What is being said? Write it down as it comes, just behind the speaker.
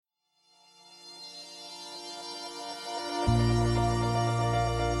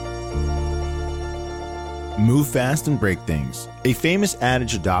Move fast and break things. A famous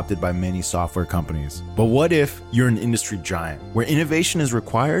adage adopted by many software companies. But what if you're an industry giant where innovation is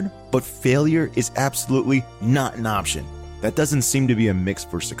required, but failure is absolutely not an option? That doesn't seem to be a mix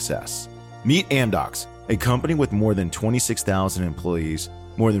for success. Meet Amdocs, a company with more than 26,000 employees,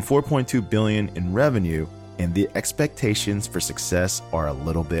 more than $4.2 billion in revenue, and the expectations for success are a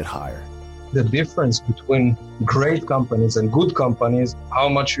little bit higher. The difference between great companies and good companies, how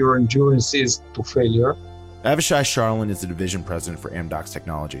much your endurance is to failure. Avishai Sharlin is the division president for Amdocs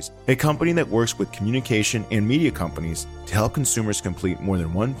Technologies, a company that works with communication and media companies to help consumers complete more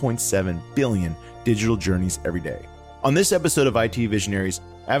than 1.7 billion digital journeys every day. On this episode of IT Visionaries,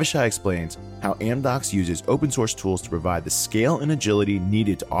 Avishai explains how Amdocs uses open source tools to provide the scale and agility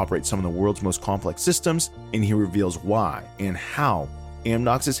needed to operate some of the world's most complex systems, and he reveals why and how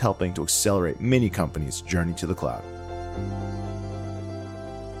Amdocs is helping to accelerate many companies' journey to the cloud.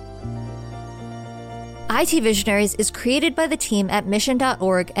 IT Visionaries is created by the team at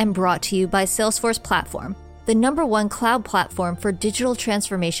Mission.org and brought to you by Salesforce Platform, the #1 cloud platform for digital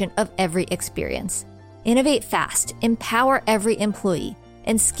transformation of every experience. Innovate fast, empower every employee,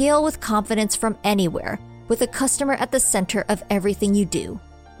 and scale with confidence from anywhere, with a customer at the center of everything you do.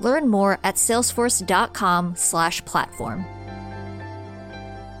 Learn more at salesforce.com/platform.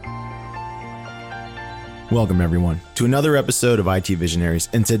 Welcome, everyone, to another episode of IT Visionaries.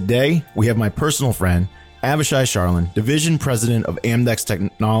 And today, we have my personal friend, Avishai Sharlin, Division President of Amdocs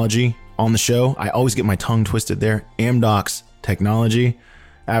Technology, on the show. I always get my tongue twisted there. Amdocs Technology.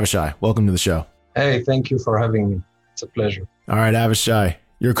 Avishai, welcome to the show. Hey, thank you for having me. It's a pleasure. All right, Avishai,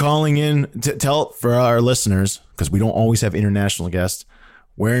 you're calling in to tell for our listeners, because we don't always have international guests,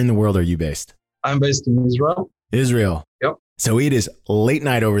 where in the world are you based? I'm based in Israel. Israel. Yep. So it is late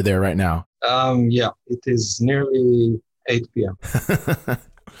night over there right now. Yeah, it is nearly 8 p.m.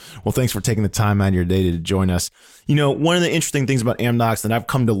 Well, thanks for taking the time out of your day to join us. You know, one of the interesting things about Amdocs that I've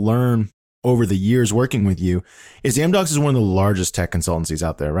come to learn over the years working with you is Amdocs is one of the largest tech consultancies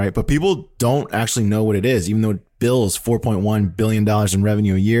out there, right? But people don't actually know what it is, even though it bills $4.1 billion in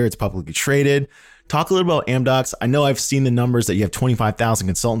revenue a year. It's publicly traded. Talk a little about Amdocs. I know I've seen the numbers that you have 25,000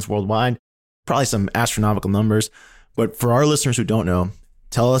 consultants worldwide, probably some astronomical numbers. But for our listeners who don't know,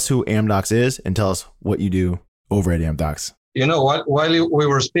 tell us who Amdocs is and tell us what you do over at Amdocs. You know, while we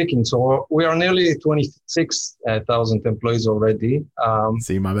were speaking, so we are nearly 26,000 employees already.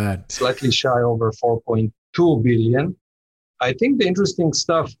 See, my bad. Slightly shy over 4.2 billion. I think the interesting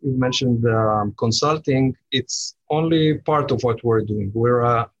stuff you mentioned, consulting, it's only part of what we're doing.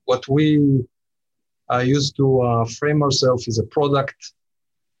 We're what we used to frame ourselves as a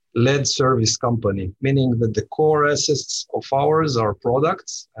product-led service company, meaning that the core assets of ours are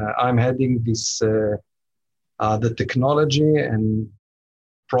products. I'm heading this the technology and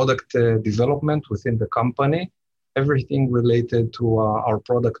product development within the company, everything related to our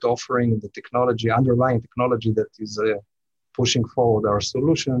product offering, the technology, underlying technology that is pushing forward our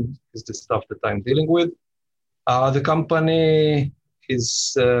solution is the stuff that I'm dealing with. The company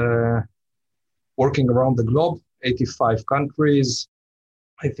is working around the globe, 85 countries.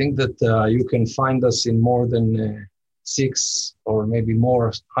 I think that you can find us in more than 6 or maybe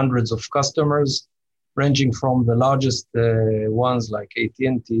more hundreds of customers, ranging from the largest ones like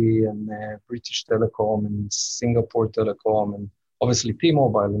AT&T and British Telecom and Singapore Telecom and obviously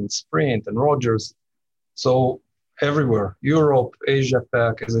T-Mobile and Sprint and Rogers. So everywhere, Europe, Asia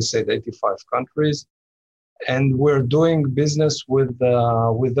Pac, as I said, 85 countries. And we're doing business with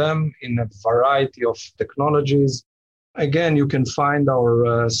them in a variety of technologies. Again, you can find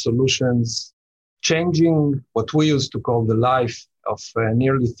our solutions changing what we used to call the life of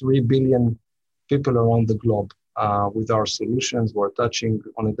nearly 3 billion people around the globe. With our solutions, we're touching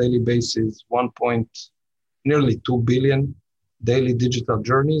on a daily basis nearly 2 billion daily digital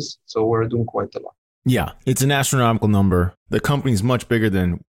journeys. So we're doing quite a lot. Yeah, it's an astronomical number. The company's much bigger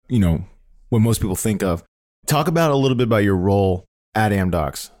than, what most people think of. Talk about a little bit about your role at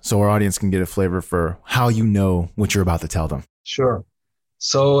Amdocs so our audience can get a flavor for how you know what you're about to tell them. Sure.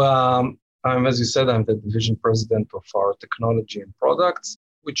 So as you said, I'm the division president of our technology and products,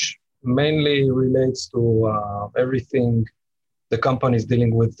 which mainly relates to everything the company is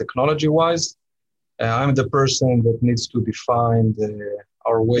dealing with technology-wise. I'm the person that needs to define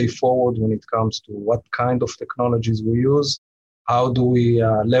our way forward when it comes to what kind of technologies we use, how do we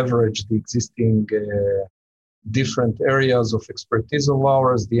leverage the existing different areas of expertise of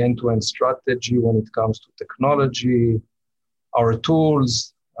ours, the end-to-end strategy when it comes to technology, our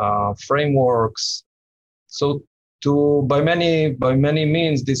tools, frameworks. So by many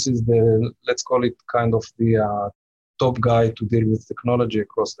means, this is let's call it kind of the top guy to deal with technology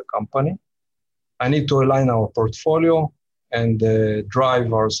across the company. I need to align our portfolio and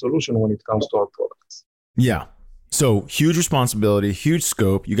drive our solution when it comes to our products. Yeah. So huge responsibility, huge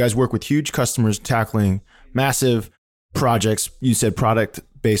scope. You guys work with huge customers tackling massive projects. You said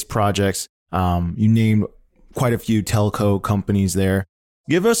product-based projects. You named quite a few telco companies there.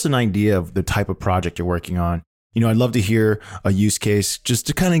 Give us an idea of the type of project you're working on. I'd love to hear a use case just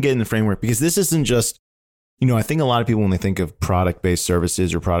to kind of get in the framework, because this isn't just, I think a lot of people, when they think of product-based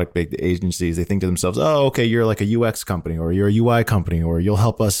services or product-based agencies, they think to themselves, oh, okay, you're like a UX company or you're a UI company or you'll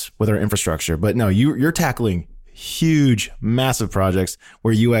help us with our infrastructure. But no, you're tackling huge, massive projects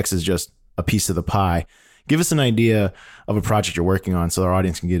where UX is just a piece of the pie. Give us an idea of a project you're working on so our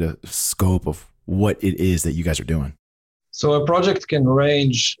audience can get a scope of what it is that you guys are doing. So a project can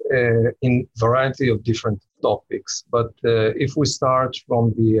range in variety of different topics, but if we start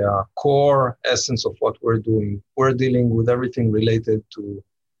from the core essence of what we're doing, we're dealing with everything related to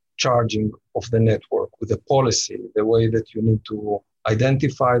charging of the network, with the policy, the way that you need to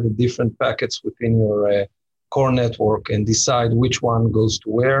identify the different packets within your core network and decide which one goes to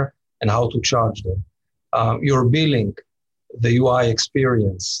where and how to charge them. Your billing, the UI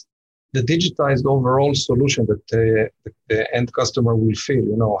experience, the digitized overall solution that the end customer will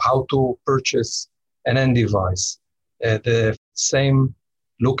feel, how to purchase an end device, the same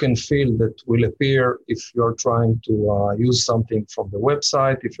look and feel that will appear if you're trying to use something from the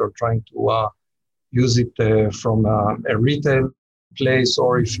website, if you're trying to use it from a retail place,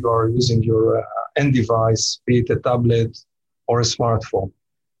 or if you are using your end device, be it a tablet or a smartphone.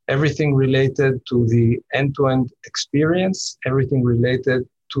 Everything related to the end-to-end experience, everything related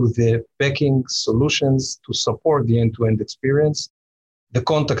to the backing solutions to support the end-to-end experience, the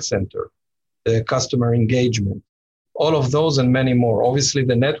contact center, the customer engagement, all of those and many more. Obviously,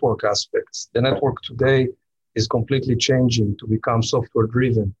 the network aspects. The network today is completely changing to become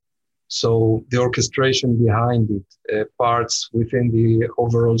software-driven. So the orchestration behind it, parts within the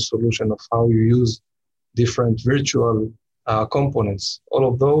overall solution of how you use different virtual components, all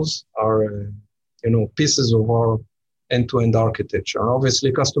of those are, pieces of our end-to-end architecture. And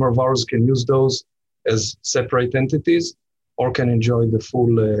obviously, customer of ours can use those as separate entities or can enjoy the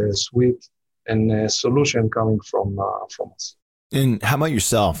full suite and solution coming from us. And how about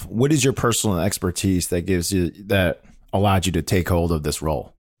yourself? What is your personal expertise that allowed you to take hold of this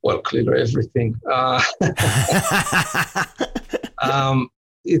role? Well, clearly everything.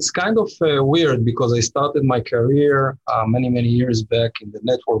 It's kind of weird because I started my career many, many years back in the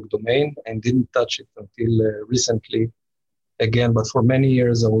network domain and didn't touch it until recently again. But for many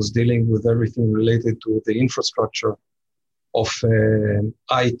years, I was dealing with everything related to the infrastructure of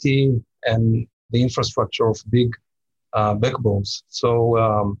IT and the infrastructure of big backbones.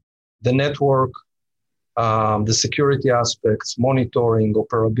 So the network, the security aspects, monitoring,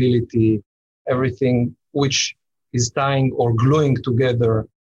 operability, everything which is tying or gluing together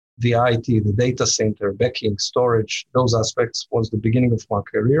the IT, the data center, backing, storage, those aspects was the beginning of my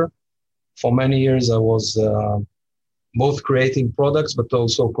career. For many years, I was both creating products, but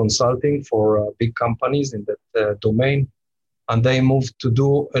also consulting for big companies in that domain. And they moved to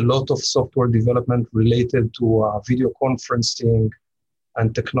do a lot of software development related to video conferencing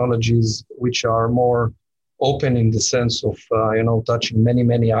and technologies which are more open in the sense of, touching many,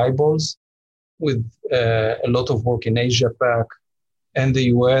 many eyeballs, with a lot of work in Asia Pac and the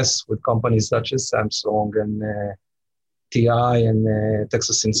US with companies such as Samsung and TI and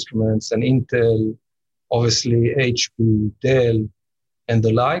Texas Instruments and Intel, obviously HP, Dell, and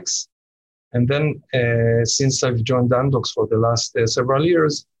the likes. And then since I've joined Amdocs for the last several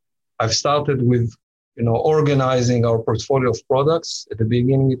years, I've started with, organizing our portfolio of products. At the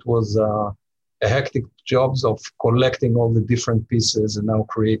beginning, it was a hectic jobs of collecting all the different pieces and now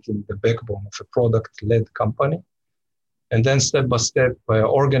creating the backbone of a product-led company. And then step by step,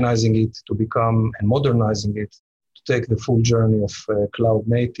 organizing it to become and modernizing it to take the full journey of cloud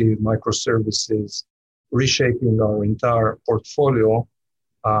native, microservices, reshaping our entire portfolio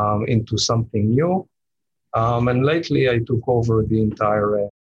into something new. And lately, I took over the entire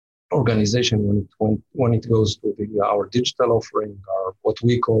organization when it goes to our digital offering, or what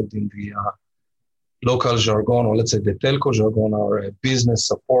we called in the local jargon, or let's say the telco jargon, our business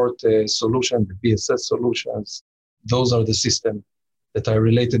support solution, the BSS solutions. Those are the system that I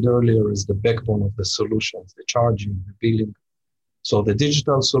related earlier as the backbone of the solutions, the charging, the billing. So the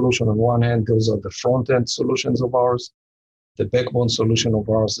digital solution on one hand, those are the front-end solutions of ours, the backbone solution of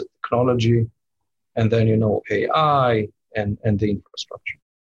ours, the technology, and then, AI and the infrastructure.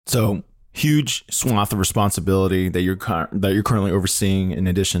 So huge swath of responsibility that you're currently overseeing in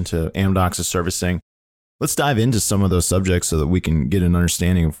addition to Amdocs is servicing. Let's dive into some of those subjects so that we can get an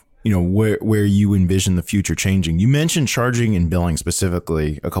understanding of where you envision the future changing. You mentioned charging and billing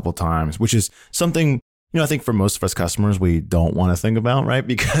specifically a couple of times, which is something, I think for most of us customers, we don't want to think about, right?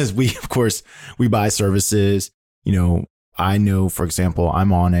 Because of course, we buy services. I know, for example,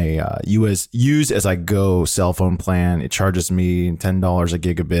 I'm on a use as I go cell phone plan. It charges me $10 a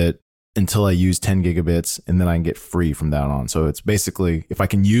gigabit until I use 10 gigabits, and then I can get free from that on. So it's basically, if I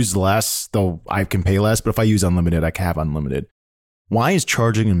can use less, though I can pay less, but if I use unlimited, I can have unlimited. Why is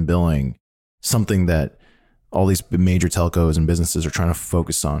charging and billing something that all these major telcos and businesses are trying to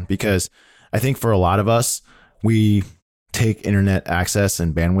focus on? Because I think for a lot of us, we take internet access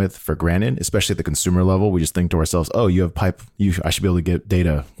and bandwidth for granted, especially at the consumer level. We just think to ourselves, oh, you have pipe, I should be able to get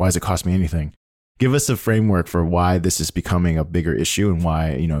data. Why does it cost me anything? Give us a framework for why this is becoming a bigger issue and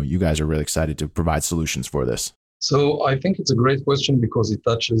why, you guys are really excited to provide solutions for this. So I think it's a great question because it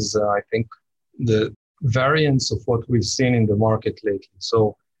touches, I think, the variance of what we've seen in the market lately.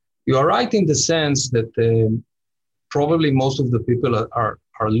 So you are right in the sense that probably most of the people are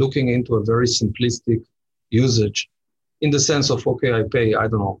looking into a very simplistic usage in the sense of, okay, I pay, I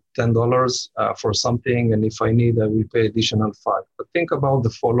don't know, $10 for something, and if I need, I will pay additional $5. But think about the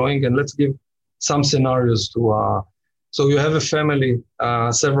following, and let's give some scenarios to, so you have a family,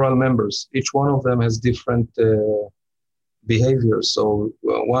 several members, each one of them has different behaviors. So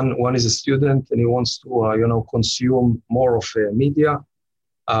one is a student and he wants to, consume more of media.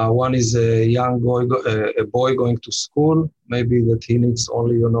 One is a young a boy going to school, maybe that he needs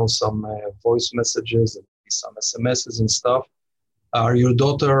only, some voice messages and some SMSs and stuff. Your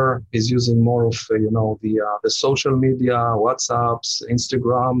daughter is using more of, the social media, WhatsApps,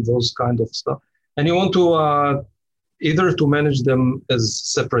 Instagram, those kind of stuff. And you want to either to manage them as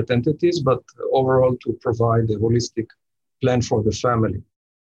separate entities, but overall to provide a holistic plan for the family.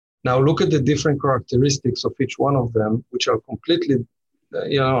 Now look at the different characteristics of each one of them, which are completely,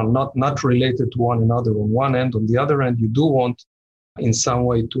 not related to one another on one end. On the other end, you do want in some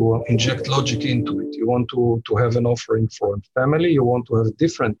way to inject logic into it. You want to have an offering for a family. You want to have a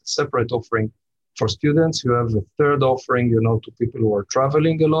different, separate offering for students. You have a third offering, to people who are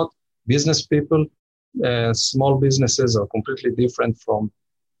traveling a lot, business people. Small businesses are completely different from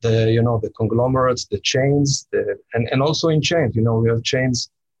the conglomerates, the chains, and also in chains. We have chains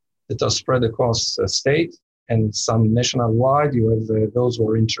that are spread across state and some national-wide. You have those who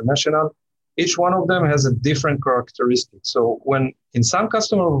are international. Each one of them has a different characteristic. So when in some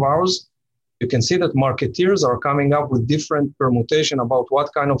customer of ours, you can see that marketeers are coming up with different permutation about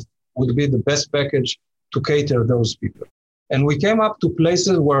what kind of would be the best package to cater those people. And we came up to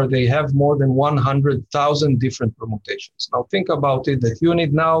places where they have more than 100,000 different permutations. Now think about it, that you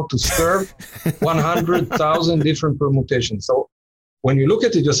need now to serve 100,000 different permutations. So when you look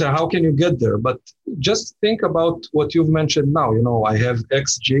at it, you say, how can you get there? But just think about what you've mentioned now. I have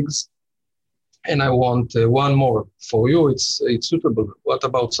X gigs and I want one more. For you, it's suitable. What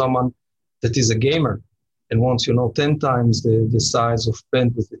about someone that is a gamer and wants, 10 times the size of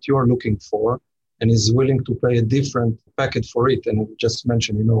bandwidth that you are looking for, and is willing to pay a different packet for it? And we just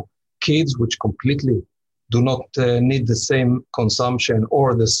mentioned, kids which completely do not need the same consumption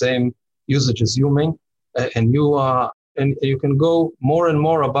or the same usage as human, and you can go more and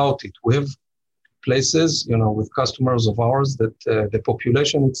more about it. We have places, with customers of ours that the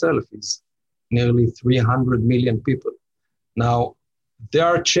population itself is nearly 300 million people. Now, they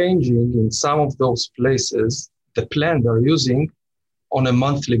are changing in some of those places the plan they're using on a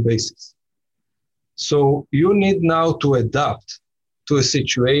monthly basis. So you need now to adapt to a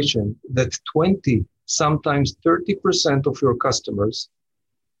situation that 20, sometimes 30% of your customers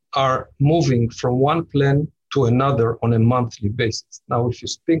are moving from one plan to another on a monthly basis. Now, if you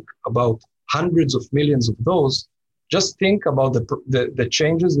think about hundreds of millions of those, just think about the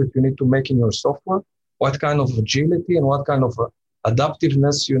changes that you need to make in your software, what kind of agility and what kind of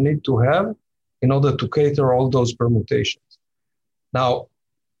adaptiveness you need to have in order to cater all those permutations. Now,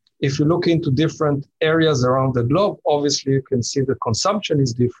 if you look into different areas around the globe, obviously you can see the consumption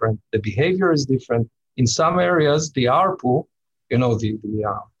is different, the behavior is different. In some areas, the ARPU,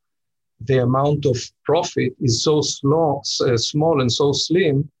 the amount of profit is so small and so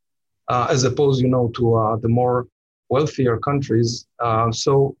slim, as opposed, to the more wealthier countries.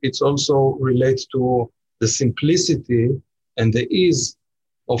 So it's also relates to the simplicity and the ease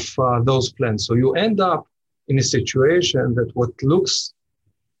of those plans. So you end up in a situation that what looks,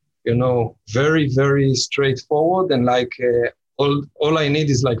 very, very straightforward and like all I need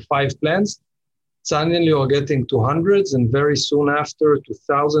is like 5 plans. Suddenly you're getting to hundreds and very soon after to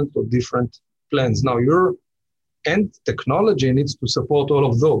thousands of different plans. Now your end technology needs to support all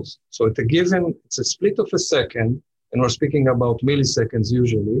of those. So it's a split of a second and we're speaking about milliseconds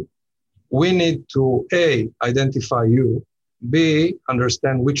usually, we need to A, identify you, B,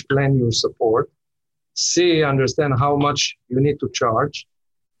 understand which plan you support, C, understand how much you need to charge.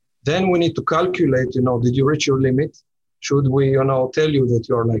 Then we need to calculate, did you reach your limit? Should we, tell you that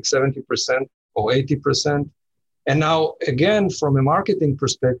you're like 70% or 80%? And now, again, from a marketing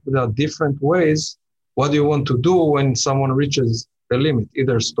perspective, there are different ways. What do you want to do when someone reaches the limit?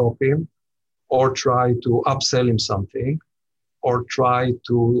 Either stop him or try to upsell him something or try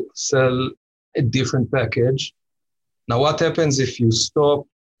to sell a different package. Now, what happens if you stop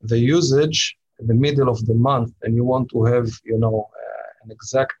the usage in the middle of the month and you want to have, an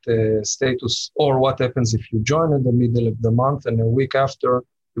exact status, or what happens if you join in the middle of the month and a week after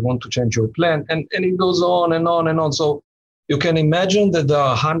you want to change your plan, and it goes on and on and on. So you can imagine that there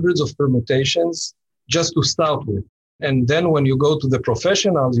are hundreds of permutations just to start with. And then when you go to the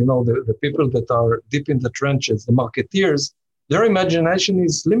professionals, the people that are deep in the trenches, the marketeers, their imagination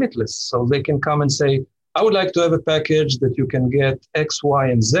is limitless. So they can come and say, I would like to have a package that you can get X, Y,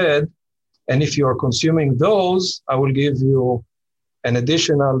 and Z. And if you are consuming those, I will give you an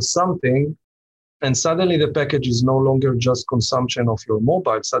additional something. And suddenly the package is no longer just consumption of your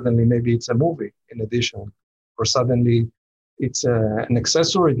mobile. Suddenly maybe it's a movie in addition, or suddenly it's an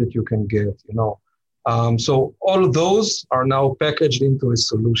accessory that you can get, So all of those are now packaged into a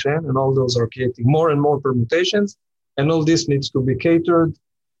solution, and all those are creating more and more permutations. And all this needs to be catered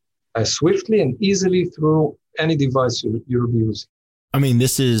swiftly and easily through any device you'll be using. I mean,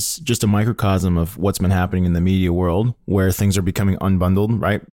 this is just a microcosm of what's been happening in the media world, where things are becoming unbundled,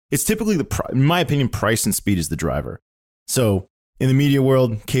 right? It's typically, in my opinion, price and speed is the driver. So in the media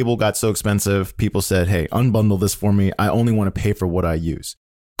world, cable got so expensive, people said, hey, unbundle this for me. I only want to pay for what I use.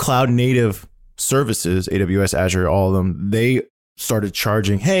 Cloud native services, AWS, Azure, all of them, they started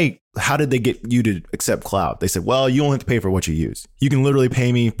charging, hey, how did they get you to accept cloud? They said, well, you only have to pay for what you use. You can literally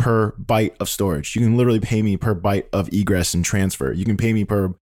pay me per byte of storage. You can literally pay me per byte of egress and transfer. You can pay me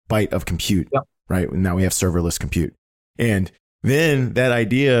per byte of compute, right? Now we have serverless compute. And then that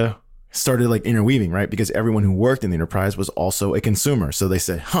idea started like interweaving, right? Because everyone who worked in the enterprise was also a consumer. So they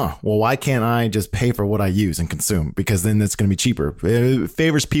said, well, why can't I just pay for what I use and consume? Because then it's going to be cheaper. It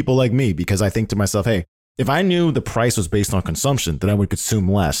favors people like me, because I think to myself, hey, if I knew the price was based on consumption, then I would consume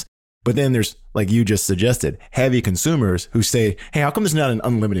less. But then there's, like you just suggested, heavy consumers who say, hey, how come there's not an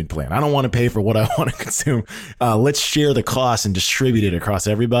unlimited plan? I don't want to pay for what I want to consume. Let's share the cost and distribute it across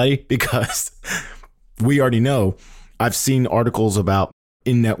everybody, because we already know. I've seen articles about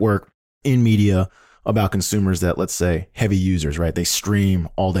in network, in media, about consumers that, let's say, heavy users, right? They stream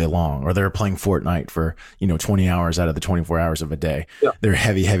all day long, or they're playing Fortnite for, 20 hours out of the 24 hours of a day. Yeah. They're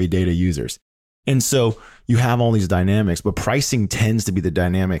heavy data users. And so you have all these dynamics, but pricing tends to be the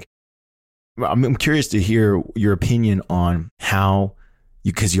dynamic. I'm curious to hear your opinion on how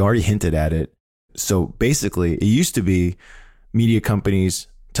because you already hinted at it. So basically, it used to be media companies,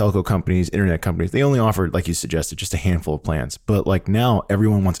 telco companies, internet companies, they only offered, like you suggested, just a handful of plans. But like now,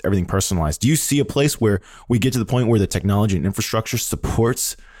 everyone wants everything personalized. Do you see a place where we get to the point where the technology and infrastructure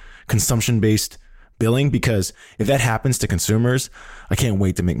supports consumption-based billing? Because if that happens to consumers, I can't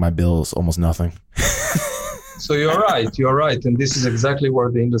wait to make my bills almost nothing. So you're right. And this is exactly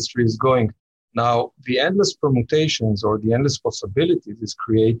where the industry is going. Now, the endless permutations or the endless possibilities is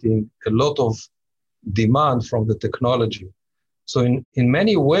creating a lot of demand from the technology. So in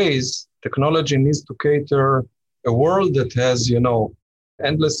many ways, technology needs to cater a world that has,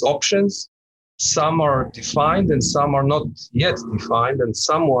 endless options. Some are defined and some are not yet defined, and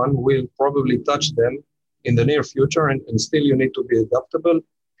someone will probably touch them in the near future, and still you need to be adaptable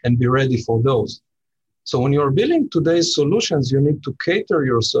and be ready for those. So when you're building today's solutions, you need to cater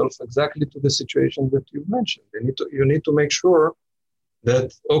yourself exactly to the situation that you've mentioned. You need to make sure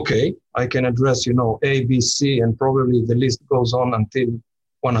that, okay, I can address, A, B, C, and probably the list goes on until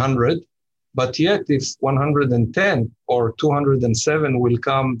 100. But yet, if 110 or 207 will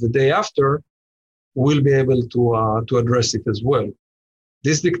come the day after, we'll be able to address it as well.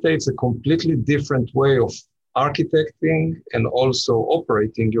 This dictates a completely different way of architecting and also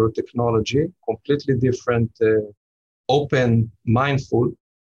operating your technology, completely different, open, mindful.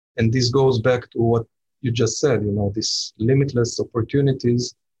 And this goes back to what you just said, these limitless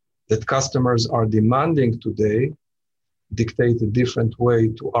opportunities that customers are demanding today dictate a different way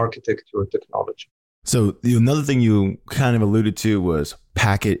to architect your technology. So another thing you kind of alluded to was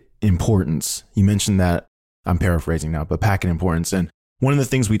packet importance. You mentioned that, I'm paraphrasing now, but packet importance. And one of the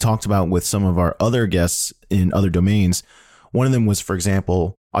things we talked about with some of our other guests in other domains, one of them was, for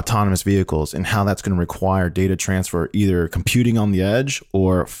example, autonomous vehicles and how that's going to require data transfer, either computing on the edge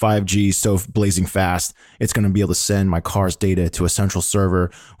or 5G so blazing fast, it's going to be able to send my car's data to a central server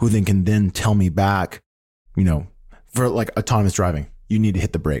who can then tell me back, for like autonomous driving, you need to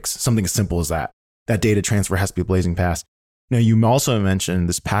hit the brakes. Something as simple as that. That data transfer has to be blazing fast. Now, you also mentioned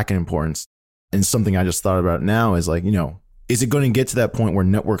this packet importance, and something I just thought about now is like, is it going to get to that point where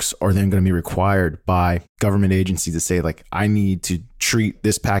networks are then going to be required by government agencies to say, like, I need to treat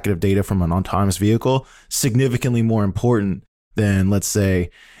this packet of data from an autonomous vehicle significantly more important than, let's say,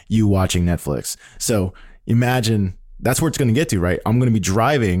 you watching Netflix? So imagine that's where it's going to get to, right? I'm going to be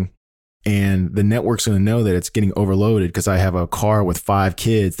driving and the network's going to know that it's getting overloaded because I have a car with 5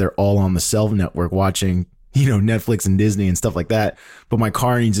 kids. They're all on the cell network watching, Netflix and Disney and stuff like that. But my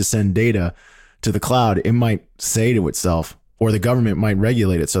car needs to send data to the cloud. It might say to itself, or the government might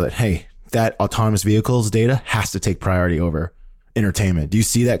regulate it so that, hey, that autonomous vehicles data has to take priority over entertainment. Do you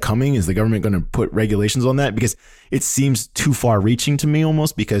see that coming? Is the government going to put regulations on that? Because it seems too far reaching to me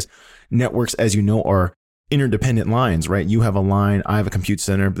almost, because networks, as you know, are interdependent lines, right? You have a line, I have a compute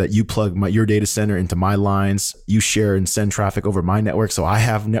center that you plug your data center into my lines. You share and send traffic over my network. So I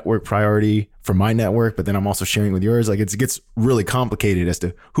have network priority for my network, but then I'm also sharing with yours. Like it gets really complicated as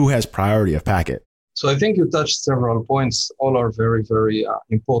to who has priority of packet. So I think you touched several points. All are very, very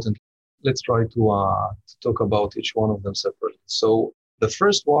important. Let's try to talk about each one of them separately. So the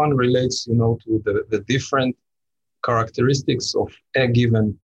first one relates, to the different characteristics of a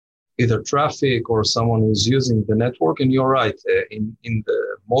given either traffic or someone who's using the network. And you're right, in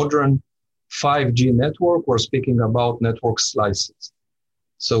the modern 5G network, we're speaking about network slices.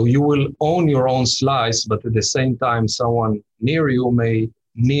 So you will own your own slice, but at the same time, someone near you may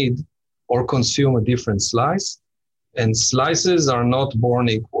need or consume a different slice. And slices are not born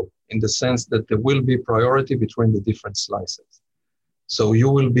equal in the sense that there will be priority between the different slices. So you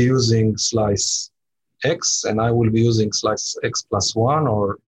will be using slice X and I will be using slice X plus 1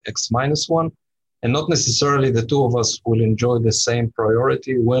 or X minus 1. And not necessarily the two of us will enjoy the same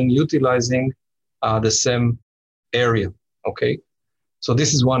priority when utilizing the same area, okay? So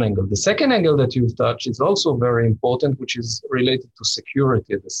this is one angle. The second angle that you've touched is also very important, which is related to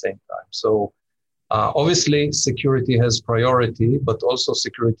security at the same time. So obviously security has priority, but also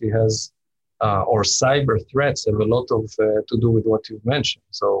security has, or cyber threats have a lot of to do with what you've mentioned.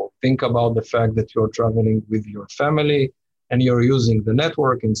 So think about the fact that you're traveling with your family and you're using the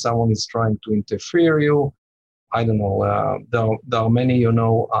network and someone is trying to interfere you. I don't know, there are many,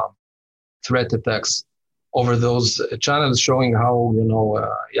 threat attacks over those channels showing how,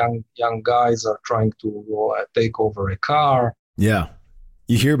 young guys are trying to take over a car. Yeah.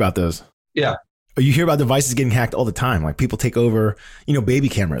 You hear about those. Yeah. You hear about devices getting hacked all the time. Like people take over, baby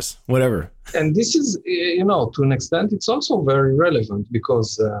cameras, whatever. And this is, to an extent, it's also very relevant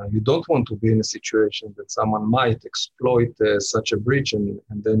because you don't want to be in a situation that someone might exploit such a breach. And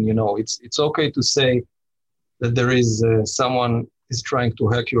then, it's okay to say that there is someone is trying to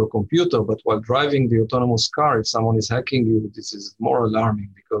hack your computer, but while driving the autonomous car, if someone is hacking you, this is more alarming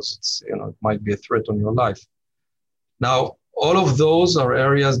because it's, it might be a threat on your life. Now, all of those are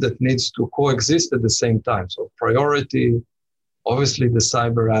areas that needs to coexist at the same time. So priority, obviously the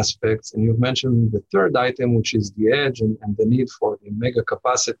cyber aspects, and you've mentioned the third item, which is the edge and the need for the mega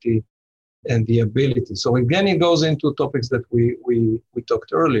capacity and the ability. So again, it goes into topics that we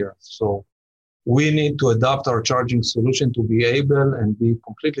talked earlier. So we need to adapt our charging solution to be able and be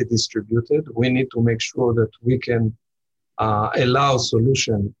completely distributed. We need to make sure that we can allow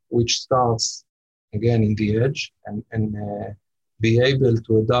solution which starts again in the edge and be able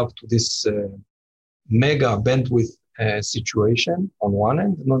to adapt to this mega bandwidth situation on one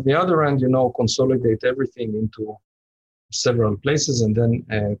end. And on the other end, consolidate everything into several places and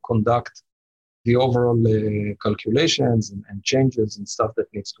then conduct the overall calculations and changes and stuff that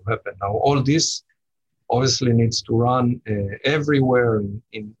needs to happen. Now, all this obviously needs to run everywhere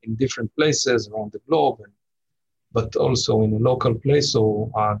in different places around the globe, but also in a local place.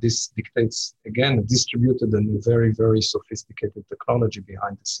 So this dictates, again, a distributed and very, very sophisticated technology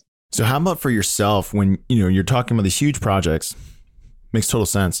behind the scenes. So how about for yourself when you're talking about these huge projects? Makes total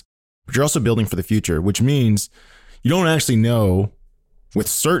sense. But you're also building for the future, which means you don't actually know with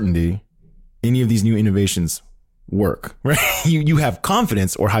certainty any of these new innovations work, right? You have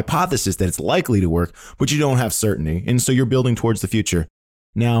confidence or hypothesis that it's likely to work, but you don't have certainty. And so you're building towards the future.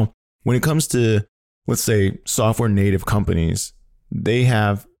 Now, when it comes to, let's say, software native companies, they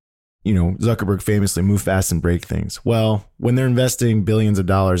have, Zuckerberg famously move fast and break things. Well, when they're investing billions of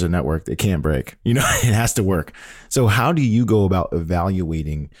dollars in network, they can't break, it has to work. So how do you go about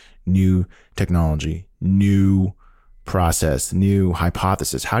evaluating new technology, new process, new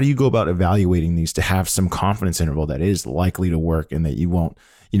hypothesis? How do you go about evaluating these to have some confidence interval that is likely to work and that you won't,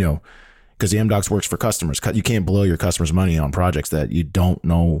 because Amdocs works for customers. You can't blow your customers' money on projects that you don't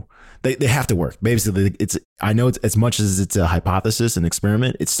know. They have to work. Basically, I know it's as much as it's a hypothesis, an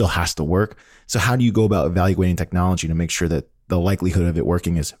experiment, it still has to work. So how do you go about evaluating technology to make sure that the likelihood of it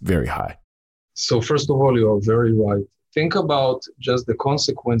working is very high? So first of all, you are very right. Think about just the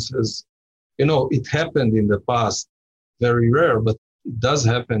consequences. It happened in the past, very rare, but it does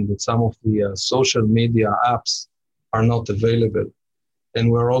happen that some of the social media apps are not available. And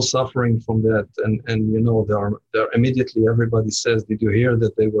we're all suffering from that. And they're immediately everybody says, did you hear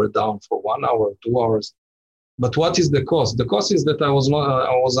that they were down for 1 hour, 2 hours? But what is the cost? The cost is that I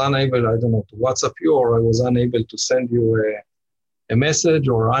was unable, I don't know, to WhatsApp you, or I was unable to send you a message,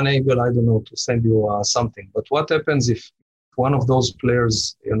 or unable, I don't know, to send you something. But what happens if one of those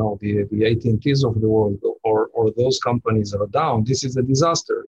players, the AT&Ts of the world, or those companies are down? This is a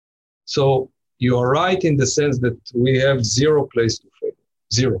disaster. So you are right in the sense that we have zero place to fail.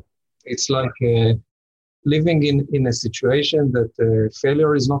 Zero. It's like living in a situation that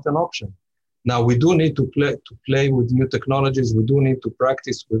failure is not an option. Now, we do need to play with new technologies. We do need to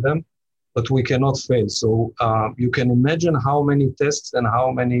practice with them, but we cannot fail. So you can imagine how many tests and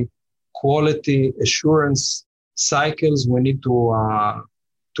how many quality assurance cycles we need to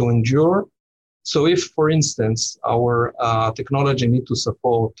endure. So if, for instance, our technology need to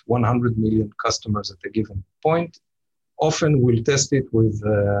support 100 million customers at a given point, often we'll test it with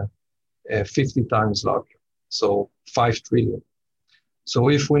 50 times larger, so 5 trillion. So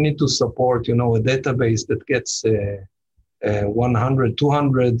if we need to support, a database that gets 100,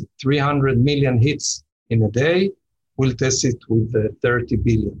 200, 300 million hits in a day, we'll test it with 30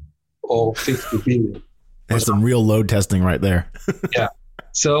 billion or 50 billion. There's some real load testing right there. Yeah.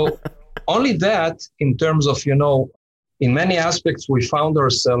 So only that in terms of, in many aspects, we found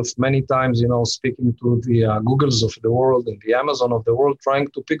ourselves many times, speaking to the Googles of the world and the Amazon of the world, trying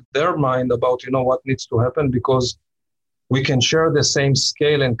to pick their mind about, what needs to happen, because we can share the same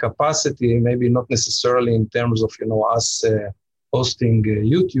scale and capacity, maybe not necessarily in terms of, us hosting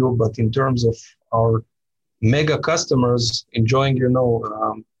YouTube, but in terms of our mega customers enjoying,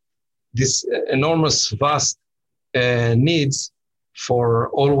 this enormous, vast needs for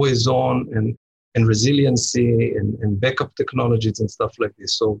always on and resiliency and backup technologies and stuff like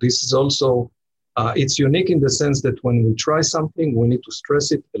this. So this is also, it's unique in the sense that when we try something, we need to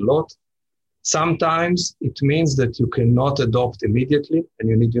stress it a lot. Sometimes it means that you cannot adopt immediately, and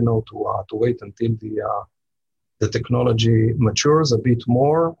you need, to wait until the technology matures a bit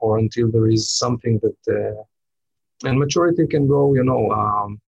more, or until there is something that, and maturity can go,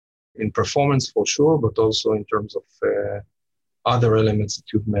 in performance for sure, but also in terms of other elements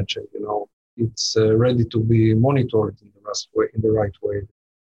that you've mentioned, it's ready to be monitored in the right way,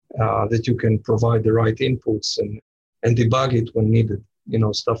 that you can provide the right inputs and debug it when needed,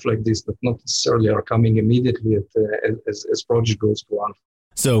 stuff like this that not necessarily are coming immediately as project goes to on.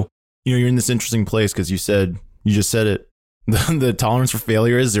 So, you're in this interesting place because you just said it, the tolerance for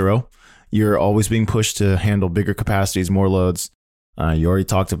failure is zero. You're always being pushed to handle bigger capacities, more loads. You already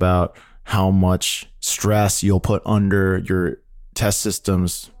talked about how much stress you'll put under your test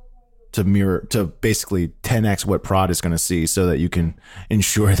systems to basically 10x what prod is going to see, so that you can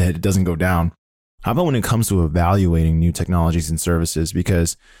ensure that it doesn't go down. How about when it comes to evaluating new technologies and services?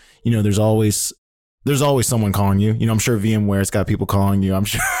 Because, there's always someone calling you. I'm sure VMware's got people calling you. I'm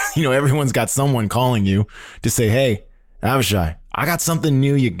sure, everyone's got someone calling you to say, hey, Avishai, I got something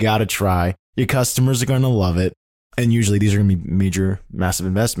new you got to try. Your customers are going to love it. And usually these are going to be major, massive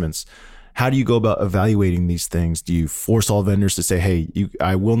investments. How do you go about evaluating these things? Do you force all vendors to say, hey,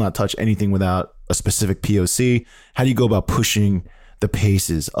 I will not touch anything without a specific POC? How do you go about pushing the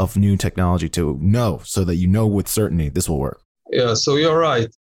paces of new technology to know, so that with certainty this will work? Yeah, so you're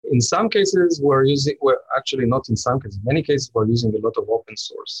right. In some cases, not in some cases, many cases we're using a lot of open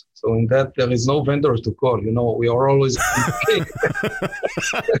source. So in that, there is no vendor to call. We are always...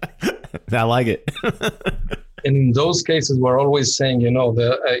 I like it. And in those cases, we're always saying,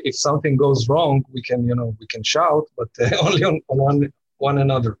 if something goes wrong, we can shout, but only on one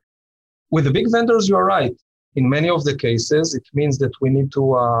another. With the big vendors, you're right. In many of the cases, it means that we need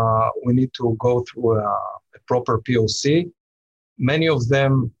to go through a proper POC. Many of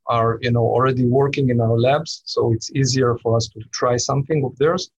them are, already working in our labs, so it's easier for us to try something of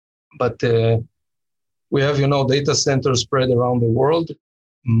theirs. But we have, data centers spread around the world.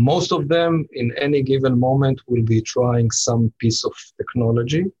 Most of them, in any given moment, will be trying some piece of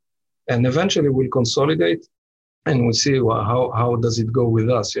technology, and eventually we'll consolidate, and we'll see how does it go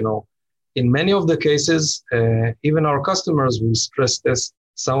with us. in many of the cases, even our customers will stress test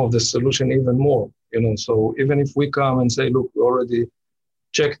some of the solution even more. So even if we come and say, look, we already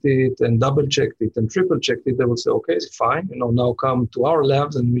checked it and double checked it and triple checked it, they will say, okay, it's fine. Now come to our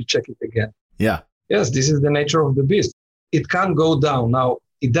labs and we'll check it again. Yeah. Yes, this is the nature of the beast. It can't go down. Now,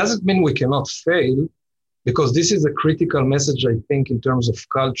 it doesn't mean we cannot fail, because this is a critical message, I think, in terms of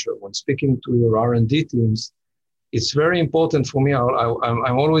culture. When speaking to your R&D teams, it's very important for me.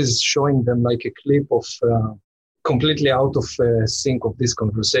 I'm always showing them like a clip of completely out of sync of this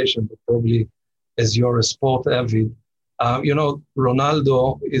conversation, but probably as you're a sport avid,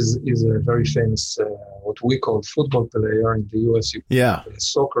 Ronaldo is a very famous, what we call football player in the US. Yeah. A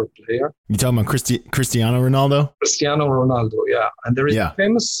soccer player. You talking about Cristiano Ronaldo? Cristiano Ronaldo, yeah. And there is a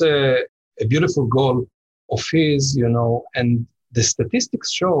famous, a beautiful goal of his, and the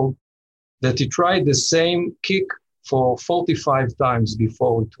statistics show that he tried the same kick for 45 times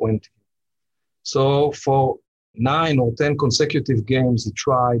before it went in. So for 9 or 10 consecutive games, he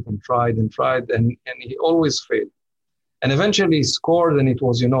tried and tried and tried, and he always failed. And eventually he scored, and it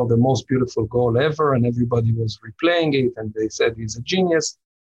was, the most beautiful goal ever, and everybody was replaying it, and they said he's a genius.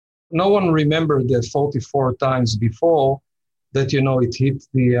 No one remembered the 44 times before that, it hit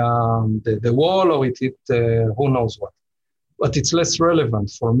the wall, or it hit who knows what. But it's less relevant.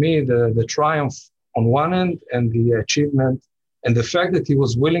 For me, the triumph on one end and the achievement and the fact that he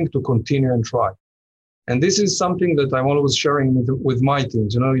was willing to continue and try. And this is something that I'm always sharing with my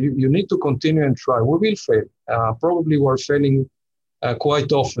teams. You need to continue and try. We will fail. Probably we're failing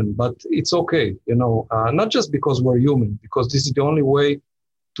quite often, but it's okay. Not just because we're human, because this is the only way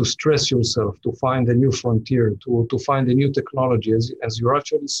to stress yourself, to find a new frontier, to find a new technology, as you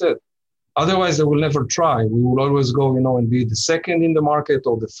actually said. Otherwise, they will never try. We will always go, and be the second in the market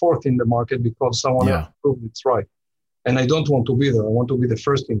or the fourth in the market because someone else proved it's right. And I don't want to be there. I want to be the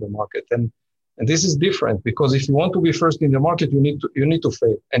first in the market. And this is different, because if you want to be first in the market, you need to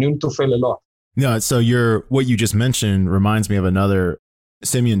fail, and you need to fail a lot. No, so what you just mentioned reminds me of another.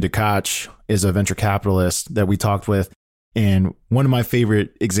 Simeon Dukach is a venture capitalist that we talked with. And one of my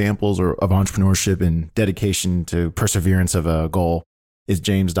favorite examples of entrepreneurship and dedication to perseverance of a goal is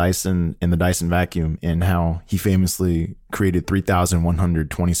James Dyson and the Dyson vacuum, and how he famously created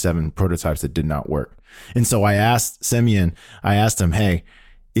 3,127 prototypes that did not work. And so I asked Simeon, hey,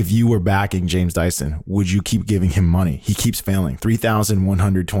 if you were backing James Dyson, would you keep giving him money? He keeps failing,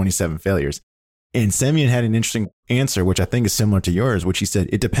 3,127 failures. And Simeon had an interesting answer, which I think is similar to yours, which he said,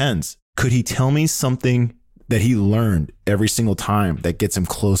 it depends. Could he tell me something that he learned every single time that gets him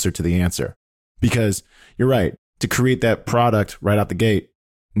closer to the answer? Because you're right, to create that product right out the gate,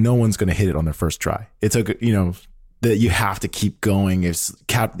 no one's going to hit it on their first try. It took, that you have to keep going. I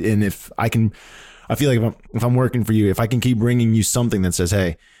feel like if I'm working for you, if I can keep bringing you something that says,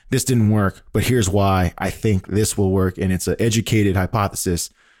 hey, this didn't work, but here's why I think this will work, and it's an educated hypothesis,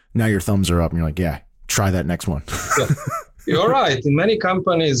 now your thumbs are up and you're like, yeah, try that next one. Yeah. You're right. In many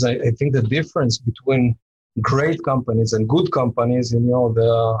companies, I think the difference between great companies and good companies,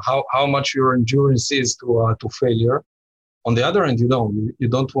 how much your endurance is to failure. On the other hand, you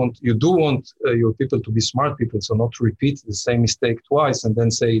do want your people to be smart people, so not repeat the same mistake twice and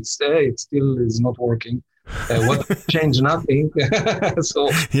then say it still is not working. What change? Nothing. So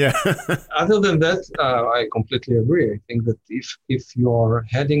yeah. Other than that, I completely agree. I think that if you are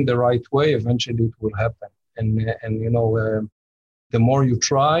heading the right way, eventually it will happen. And the more you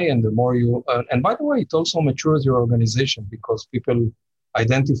try and the more you, and by the way, it also matures your organization, because people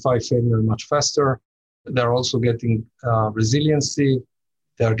identify failure much faster. They're also getting resiliency.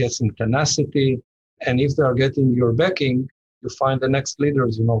 They're getting tenacity. And if they're getting your backing, you find the next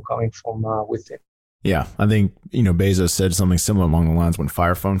leaders, coming from within. Yeah. I think, Bezos said something similar along the lines when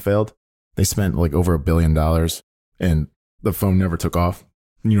Fire Phone failed. They spent like over $1 billion and the phone never took off.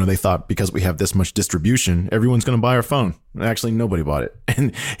 They thought because we have this much distribution, everyone's going to buy our phone. Actually, nobody bought it.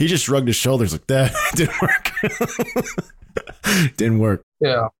 And he just shrugged his shoulders like, that didn't work. Didn't work.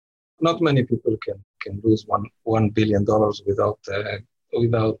 Yeah. Not many people can lose $1 billion without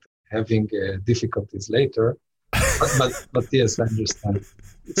having difficulties later. But yes, I understand.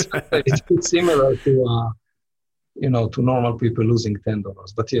 It's similar to to normal people losing $10.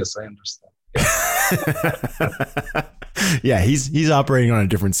 But yes, I understand. Yeah, he's operating on a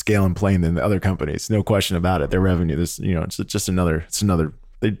different scale and plane than the other companies. No question about it. Their revenue, it's just another.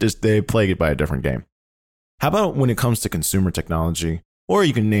 They play it by a different game. How about when it comes to consumer technology, or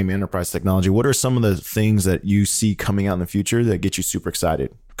you can name enterprise technology? What are some of the things that you see coming out in the future that get you super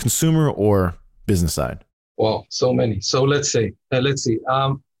excited, consumer or business side? Wow, so many. So let's see.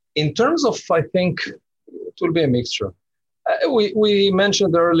 In terms of, I think it will be a mixture. We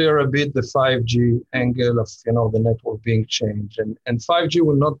mentioned earlier a bit the 5G angle of the network being changed, and 5G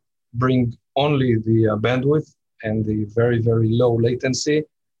will not bring only the bandwidth and the very, very low latency. It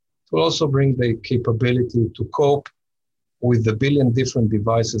will also bring the capability to cope with the billion different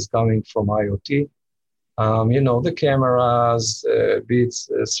devices coming from IoT. The cameras, be it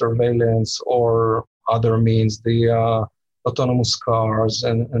surveillance or other means, the autonomous cars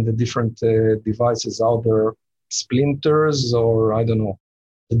and the different devices out there, splinters, or I don't know,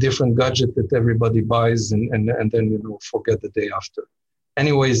 the different gadget that everybody buys and then, forget the day after.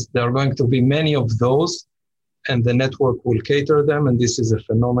 Anyways, there are going to be many of those, and the network will cater them. And this is a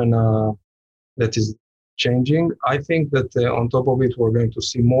phenomena that is changing. I think that on top of it, we're going to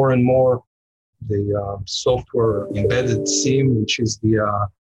see more and more the software embedded SIM, which is the,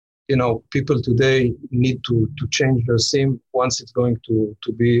 people today need to change their SIM once it's going to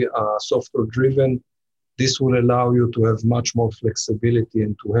be software driven. This will allow you to have much more flexibility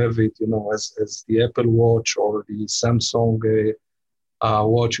and to have it, as the Apple Watch or the Samsung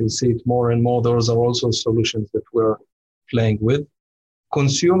watch. You'll see it more and more. Those are also solutions that we're playing with.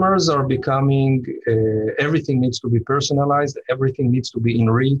 Consumers are becoming, everything needs to be personalized. Everything needs to be in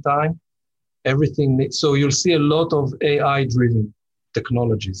real time. So you'll see a lot of AI-driven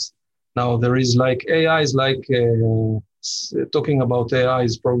technologies. Now there is AI is talking about AI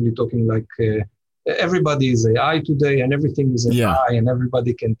is probably talking everybody is AI today, and everything is AI, and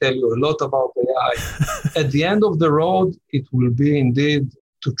everybody can tell you a lot about AI. At the end of the road, it will be indeed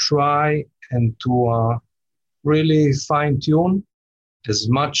to try and to really fine-tune as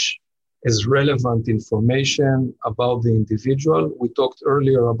much as relevant information about the individual. We talked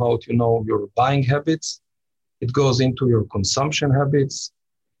earlier about, your buying habits. It goes into your consumption habits,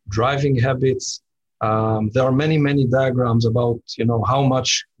 driving habits. There are many, many diagrams about, how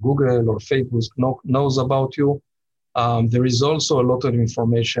much Google or Facebook knows about you. There is also a lot of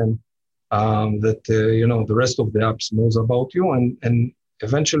information that, the rest of the apps knows about you. And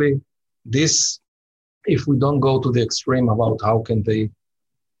eventually this, if we don't go to the extreme about how can they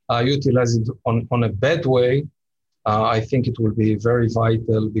utilize it on a bad way, I think it will be very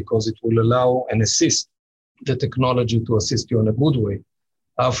vital, because it will allow and assist the technology to assist you in a good way.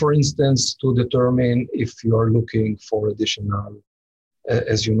 For instance, to determine if you are looking for additional,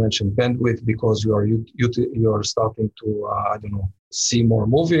 as you mentioned, bandwidth, because you are starting to, see more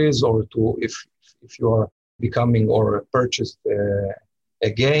movies, or if you are becoming or purchased a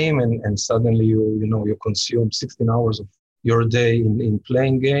game and suddenly you consume 16 hours of your day in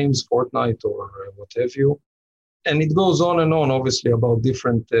playing games, Fortnite or what have you. And it goes on and on, obviously, about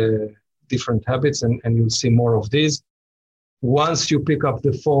different habits, and you'll see more of these. Once you pick up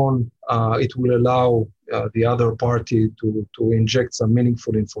the phone, it will allow the other party to inject some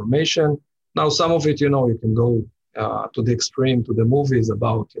meaningful information. Now, some of it, you can go to the extreme, to the movies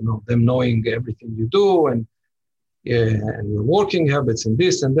about, them knowing everything you do and your working habits and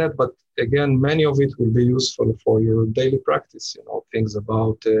this and that. But again, many of it will be useful for your daily practice, things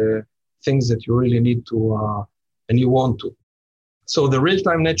about things that you really need to and you want to. So the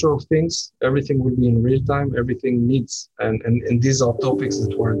real-time nature of things, everything will be in real time, everything needs, and these are topics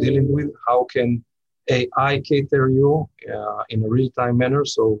that we're dealing with. How can AI cater you in a real-time manner?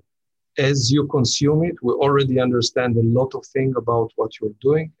 So as you consume it, we already understand a lot of things about what you're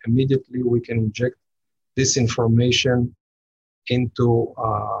doing. Immediately, we can inject this information into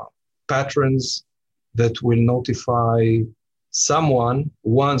patterns that will notify someone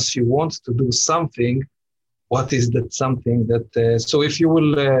once you want to do something. What is that something that, so if you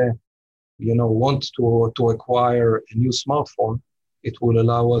will, want to acquire a new smartphone, it will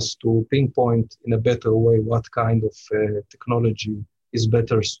allow us to pinpoint in a better way what kind of technology is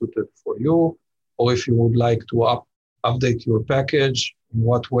better suited for you. Or if you would like to update your package, in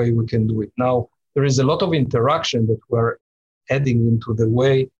what way we can do it. Now, there is a lot of interaction that we're adding into the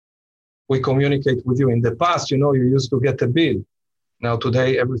way we communicate with you. In the past, you used to get a bill. Now,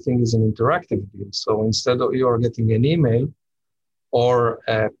 today, everything is an interactive bill. So instead of you are getting an email or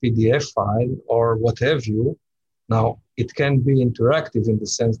a PDF file or what have you, now it can be interactive in the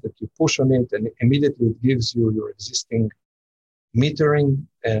sense that you push on it and immediately it gives you your existing metering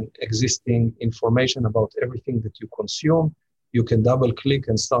and existing information about everything that you consume. You can double click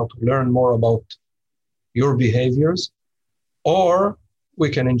and start to learn more about your behaviors. Or we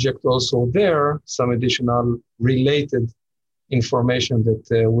can inject also there some additional related information that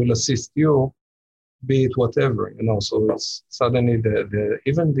will assist you, be it whatever, so it's suddenly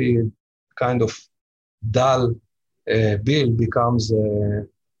even the kind of dull bill becomes a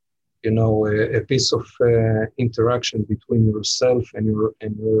piece of interaction between yourself and your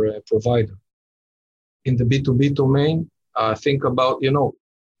provider. In the B2B domain, Think about,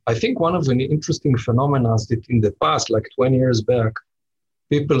 I think one of the interesting phenomena is that in the past, like 20 years back,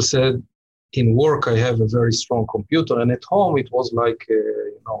 people said, in work, I have a very strong computer. And at home, it was like,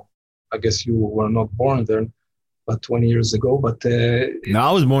 I guess you were not born then, but 20 years ago. But no,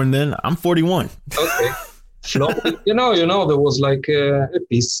 I was born then. I'm 41. Okay. Floppy, there was like a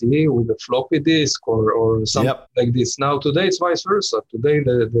PC with a floppy disk or something like this. Now, today, it's vice versa. Today,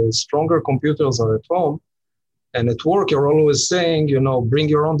 the stronger computers are at home. And at work, you're always saying, bring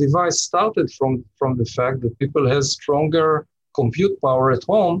your own device. Started from the fact that people have stronger compute power at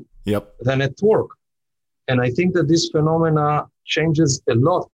home than at work. And I think that this phenomena changes a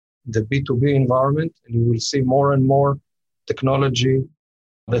lot the B2B environment, and you will see more and more technology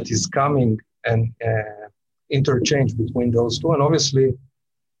that is coming and interchange between those two. And obviously,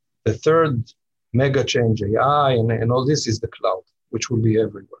 the third mega change, AI and all this, is the cloud, which will be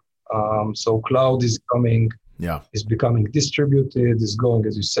everywhere. So cloud is coming. Is becoming distributed, is going,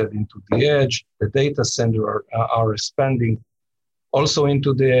 as you said, into the edge. The data center are expanding also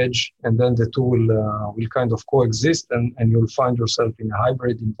into the edge, and then the two will kind of coexist, and you'll find yourself in a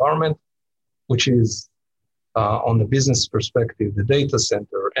hybrid environment, which is, on the business perspective, the data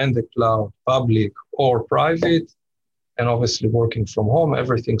center and the cloud, public or private, and obviously working from home,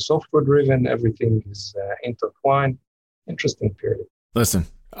 everything software-driven, everything is intertwined. Interesting period. Listen,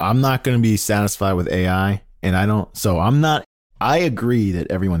 I'm not going to be satisfied with AI. And I agree that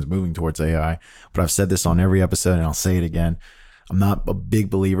everyone's moving towards AI, but I've said this on every episode and I'll say it again. I'm not a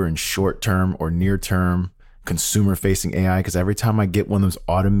big believer in short-term or near-term consumer-facing AI, because every time I get one of those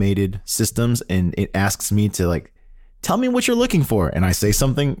automated systems and it asks me to tell me what you're looking for, and I say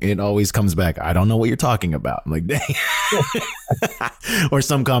something, it always comes back, I don't know what you're talking about. I'm like, dang. Or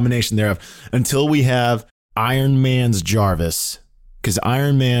some combination thereof. Until we have Iron Man's Jarvis. Because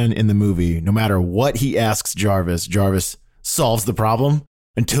Iron Man in the movie, no matter what he asks Jarvis, Jarvis solves the problem.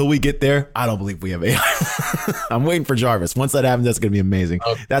 Until we get there, I don't believe we have AI. I'm waiting for Jarvis. Once that happens, that's going to be amazing.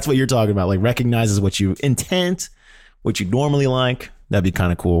 Okay. That's what you're talking about. Recognizes what you intent, what you normally like. That'd be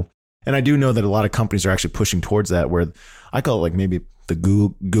kind of cool. And I do know that a lot of companies are actually pushing towards that, where I call it maybe the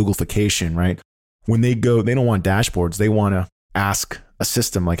Googleification, right? When they don't want dashboards. They want to ask a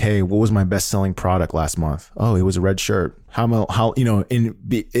system hey, what was my best selling product last month? Oh, it was a red shirt. How in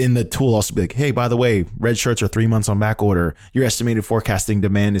the tool also be hey, by the way, red shirts are 3 months on back order. Your estimated forecasting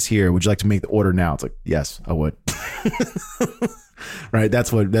demand is here. Would you like to make the order now? It's yes, I would. Right.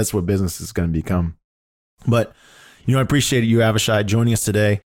 That's what business is going to become. But, I appreciate you, Avishai, joining us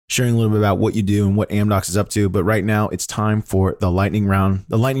today, sharing a little bit about what you do and what Amdocs is up to. But right now, it's time for the lightning round.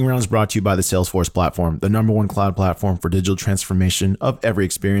 The lightning round is brought to you by the Salesforce platform, the #1 cloud platform for digital transformation of every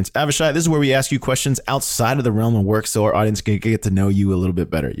experience. Avishai, this is where we ask you questions outside of the realm of work so our audience can get to know you a little bit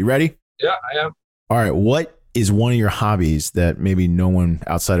better. You ready? Yeah, I am. All right. What is one of your hobbies that maybe no one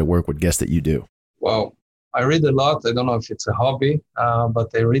outside of work would guess that you do? Well, I read a lot. I don't know if it's a hobby, but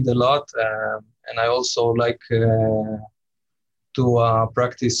I read a lot. And I also like to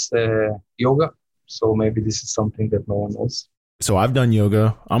practice yoga. So maybe this is something that no one knows. So I've done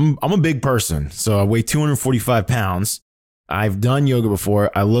yoga. I'm a big person. So I weigh 245 pounds. I've done yoga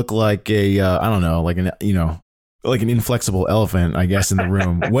before. I look like like an inflexible elephant, I guess, in the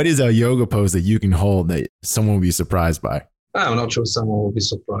room. What is a yoga pose that you can hold that someone will be surprised by? I'm not sure someone will be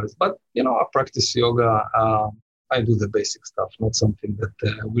surprised, but I practice yoga. I do the basic stuff, not something that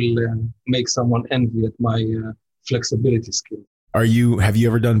will make someone envy at my flexibility skill. Have you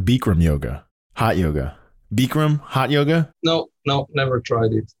ever done Bikram yoga? Hot yoga? Bikram hot yoga? No, never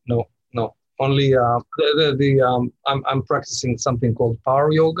tried it. No. Only I'm practicing something called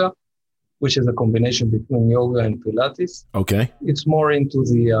power yoga, which is a combination between yoga and Pilates. Okay. It's more into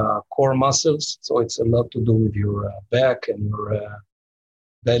the core muscles, so it's a lot to do with your back and your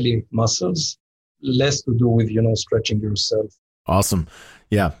belly muscles, less to do with stretching yourself. Awesome.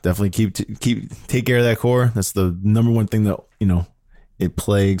 Yeah, definitely take care of that core. That's the #1 thing that it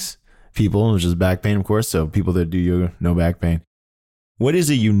plagues people, which is back pain, of course. So people that do yoga, no back pain. What is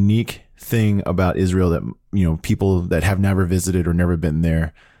a unique thing about Israel that people that have never visited or never been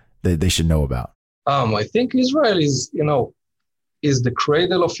there that they should know about? I think Israel is the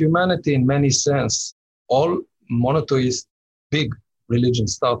cradle of humanity in many sense. All monotheist big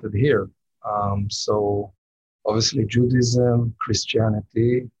religions started here. So obviously Judaism,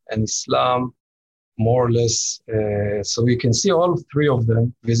 Christianity, and Islam, more or less. So you can see all three of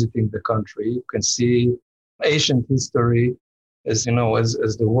them visiting the country. You can see ancient history, as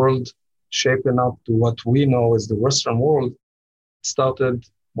as the world shaping up to what we know as the Western world, started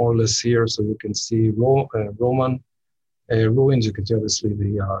more or less here. So you can see Roman ruins. You can see obviously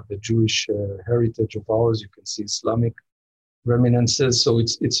the Jewish heritage of ours. You can see Islamic reminiscences. So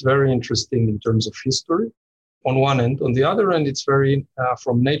it's very interesting in terms of history on one end. On the other end, it's very,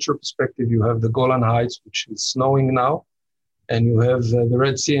 from nature perspective, you have the Golan Heights, which is snowing now, and you have the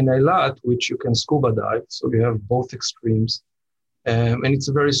Red Sea in Eilat, which you can scuba dive. So you have both extremes. And it's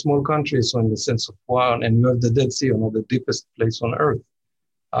a very small country, so in the sense of one, and you have the Dead Sea, the deepest place on Earth,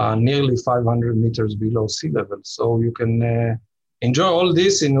 nearly 500 meters below sea level. So you can enjoy all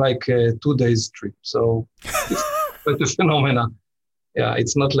this in like a 2 days trip. So it's quite a phenomenon. Yeah,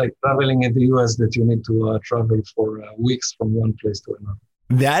 it's not like traveling in the US that you need to travel for weeks from one place to another.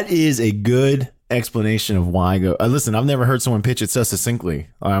 That is a good explanation of why I go. Listen, I've never heard someone pitch it so succinctly.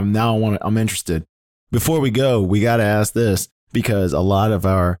 Now I'm interested. Before we go, we got to ask this, because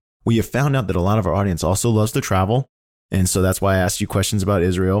we have found out that a lot of our audience also loves to travel. And so that's why I asked you questions about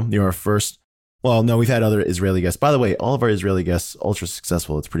Israel. You're our first. Well, no, we've had other Israeli guests. By the way, all of our Israeli guests, ultra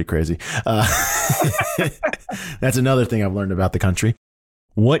successful. It's pretty crazy. That's another thing I've learned about the country.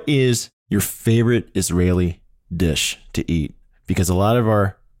 What is your favorite Israeli dish to eat? Because a lot of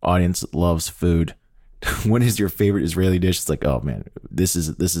our audience loves food. What is your favorite Israeli dish? It's like, oh man, this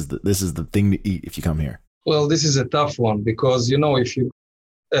is the thing to eat if you come here. Well, this is a tough one because,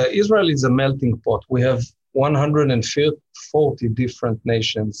 Israel is a melting pot. We have 140 different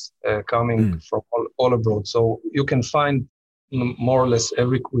nations coming from all abroad. So you can find more or less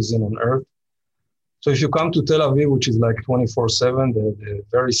every cuisine on earth. So if you come to Tel Aviv, which is like 24/7, they're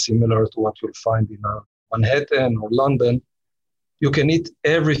very similar to what you'll find in Manhattan or London. You can eat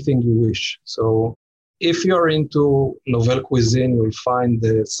everything you wish. So if you're into nouvelle cuisine, you'll find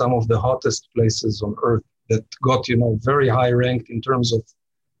some of the hottest places on earth that got, very high ranked in terms of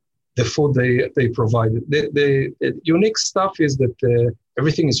the food they provided. The unique stuff is that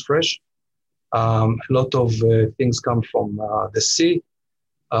everything is fresh. A lot of things come from the sea.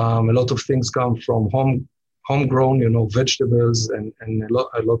 A lot of things come from homegrown, vegetables and a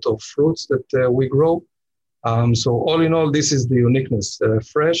lot of fruits that we grow. So all in all, this is the uniqueness,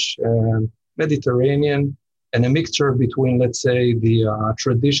 fresh, Mediterranean, and a mixture between, let's say, the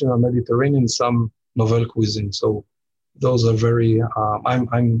traditional Mediterranean, some nouvelle cuisine. So those are very,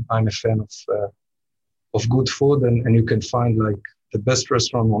 I'm a fan of good food, and you can find like the best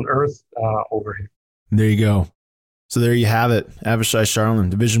restaurant on earth over here. There you go. So there you have it. Avishai Sharlin,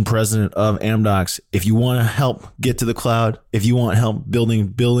 Division President of Amdocs. If you want to help get to the cloud, if you want help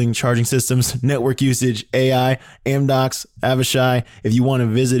building charging systems, network usage, AI, Amdocs, Avishai. If you want to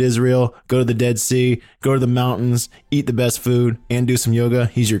visit Israel, go to the Dead Sea, go to the mountains, eat the best food, and do some yoga,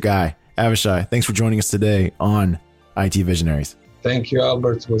 he's your guy. Avishai, thanks for joining us today on IT Visionaries. Thank you,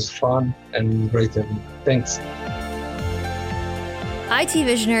 Albert. It was fun and great having you. Thanks. IT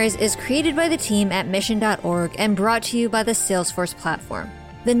Visionaries is created by the team at Mission.org and brought to you by the Salesforce platform,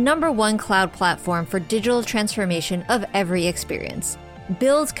 the #1 cloud platform for digital transformation of every experience.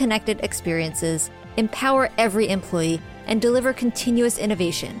 Build connected experiences, empower every employee, and deliver continuous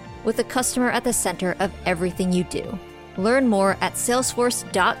innovation with the customer at the center of everything you do. Learn more at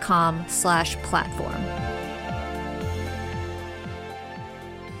salesforce.com/platform.